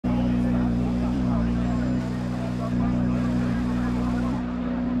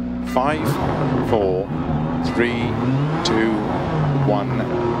5, 4, 3, 2, 1,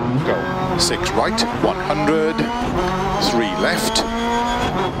 go. 6 right, 100, 3 left,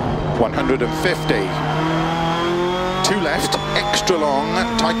 150. 2 left, extra long,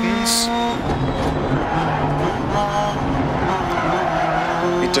 tightens.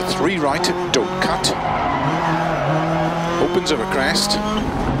 Into 3 right, don't cut. Opens over crest.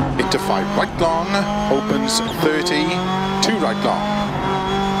 Into 5 right long, opens 30, 2 right long.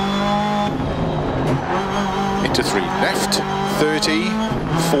 Into 3 left, 30,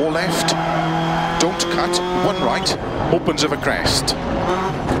 4 left, don't cut, 1 right, opens over crest.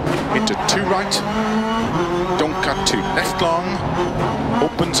 Into 2 right, don't cut, 2 left long,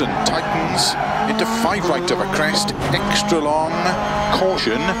 opens and tightens. Into 5 right over crest, extra long,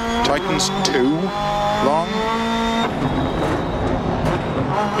 caution, tightens 2 long.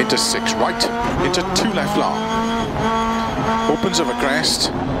 Into 6 right, into 2 left long. Opens over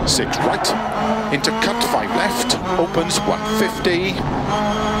crest, 6 right, into cut 5 left, opens 150,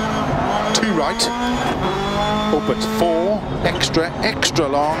 2 right, opens 4, extra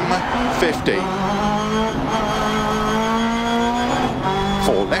long, 50.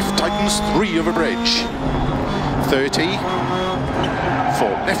 4 left, tightens 3 over bridge, 30, 4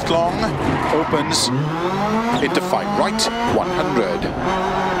 left long, opens, into 5 right, 100.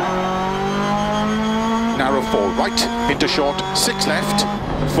 Narrow 4 right, into short, 6 left,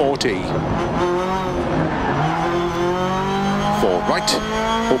 40. 4 right,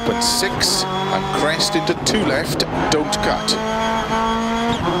 open 6, and crest into 2 left, don't cut.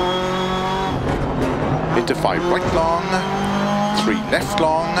 Into 5 right long, 3 left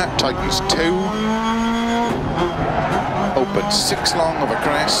long, tightens 2. Open 6 long over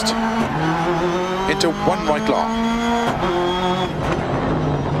crest, into 1 right long.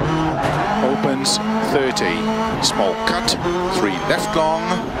 Opens 30, small cut, 3 left long,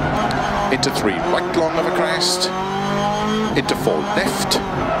 into 3 right long over crest, into 4 left,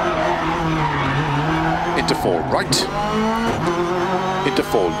 into 4 right, into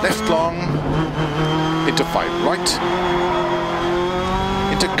 4 left long, into 5 right,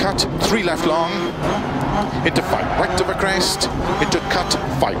 into cut, 3 left long, into 5 right over crest, into cut,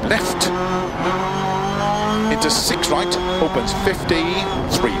 5 left, into 6 right, opens 50,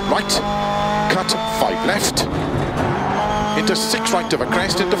 3 right, cut, 5 left, into 6 right over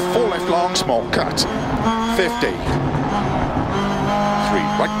crest, into 4 left long, small cut, 50. 3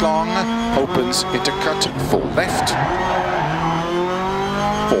 right long, opens into cut, 4 left,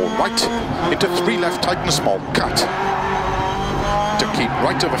 4 right, into 3 left, tighten, small cut. To keep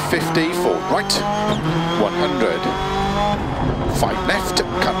right over 50, 4 right, 100. 5 left,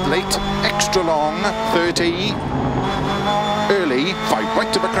 cut late, extra long, 30. Early, 5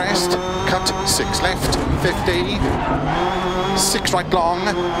 right over crest, cut, 6 left, 50. 6 right long,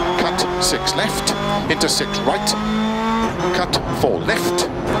 cut, 6 left, into 6 right, cut, 4 left,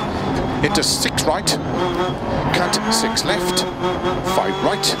 into 6 right, cut, 6 left, 5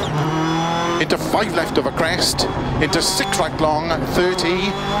 right, into 5 left over crest, into 6 right long,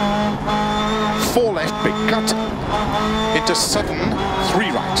 30, 4 left, big cut, into 7,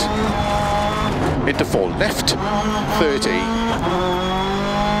 3 right, into 4 left, 30,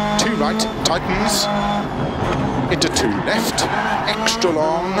 2 right, tightens, into 2 left, extra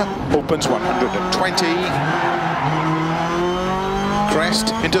long, opens 120,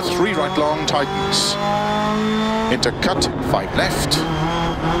 crest, into 3 right long, tightens, into cut, 5 left,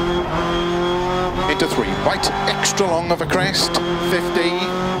 into 3 right, extra long over crest, 50,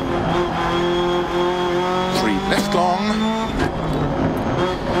 3 left long,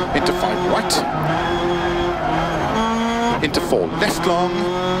 into 5 right, into 4 left long,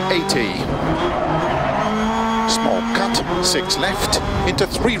 80. Small cut, 6 left, into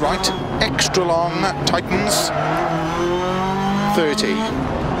 3 right, extra long, tightens, 30.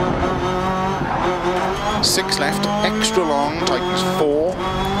 6 left, extra long, tightens 4,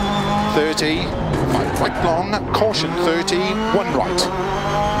 30. 5 right long, caution 30, 1 right.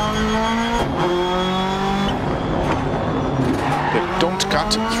 Don't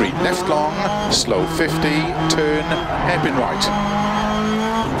cut, 3 left long, slow 50, turn, hairpin right.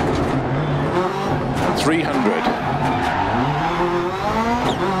 300.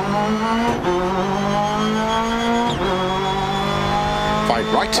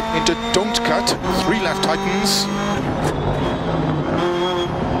 5 right, into don't cut, 3 left tightens.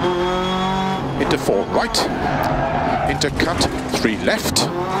 Into 4 right, into cut, 3 left,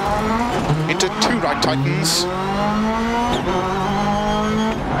 into 2 right tightens.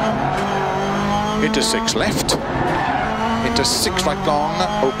 Into 6 left, into 6 right long,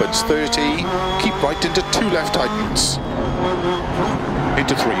 opens 30, keep right into 2 left tightens.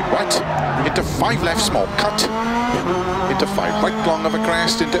 into 3 right, into 5 left, small cut, into 5 right long of a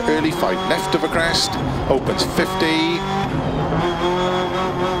crest, into early 5 left of a crest, opens 50,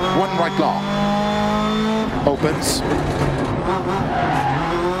 1 right long, opens,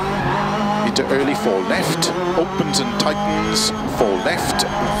 into early 4 left, opens and tightens, 4 left,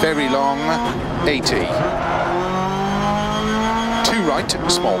 very long, 80, 2 right,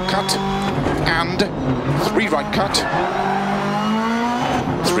 small cut, and 3 right cut,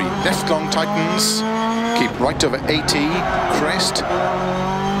 3 left long tightens, keep right over 80, crest,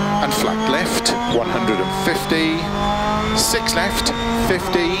 and flat left, 150, 6 left,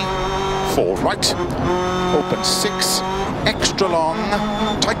 50, 4 right, open 6, extra long,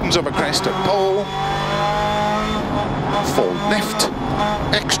 tightens over crest at pole, 4 left,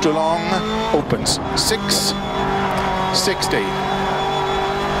 extra long, opens 6, 60,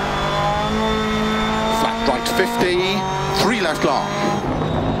 flat right 50, 3 left long,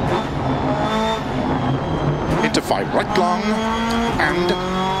 into 5 right long, and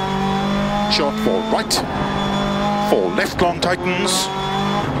short 4 right, 4 left long tightens,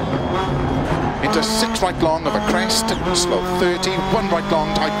 into 6 right long of a crest, slow 30, 1 right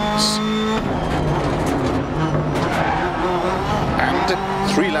long tightens, and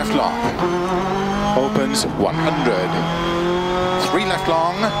 3 left long, opens 100, 3 left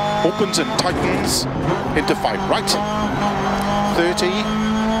long, opens and tightens, into 5 right, 30,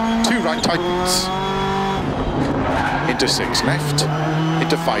 2 right tightens, into 6 left,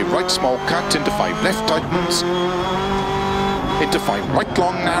 into 5 right small cut, into 5 left tightens, into 5 right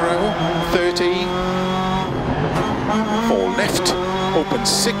long narrow, 30, 4 left, open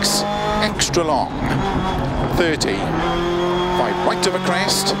 6, extra long, 30, 5 right of a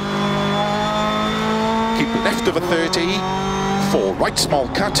crest, keep left of a 30, 4 right small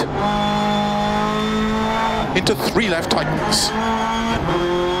cut, into 3 left tightens,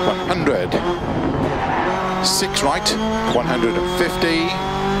 100, 6 right, 150,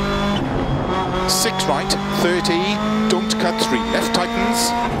 6 right, 30, don't cut, 3 left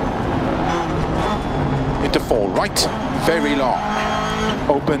tightens, into 4 right, very long,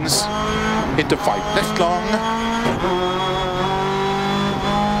 opens, into 5 left long,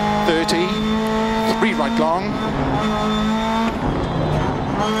 30, 3 right long,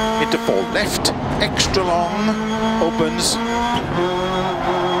 into 4 left, extra long, opens,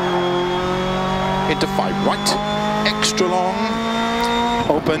 into 5 right, extra long,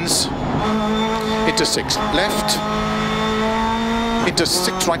 opens, into 6 left, into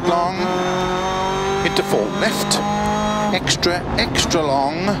 6 right long, into 4 left, extra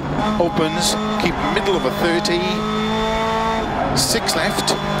long, opens, keep middle of a 30, 6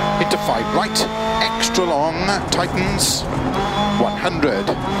 left, into 5 right, extra long, tightens, 100,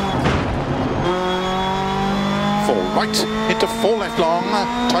 4 right, into 4 left long,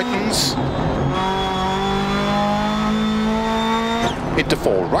 tightens, into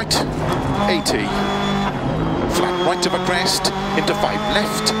 4 right, 80, flat right of a crest, into 5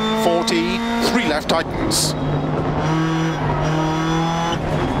 left, 40, 3 left tightens,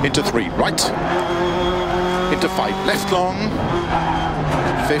 into 3 right, into 5 left long,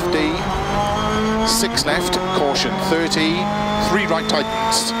 50, 6 left, caution 30, 3 right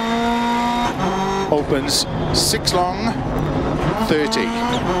tightens, opens 6 long, 30,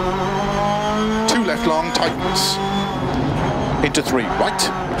 2 left long tightens, into 3 right,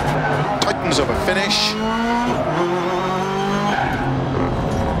 tightens over finish,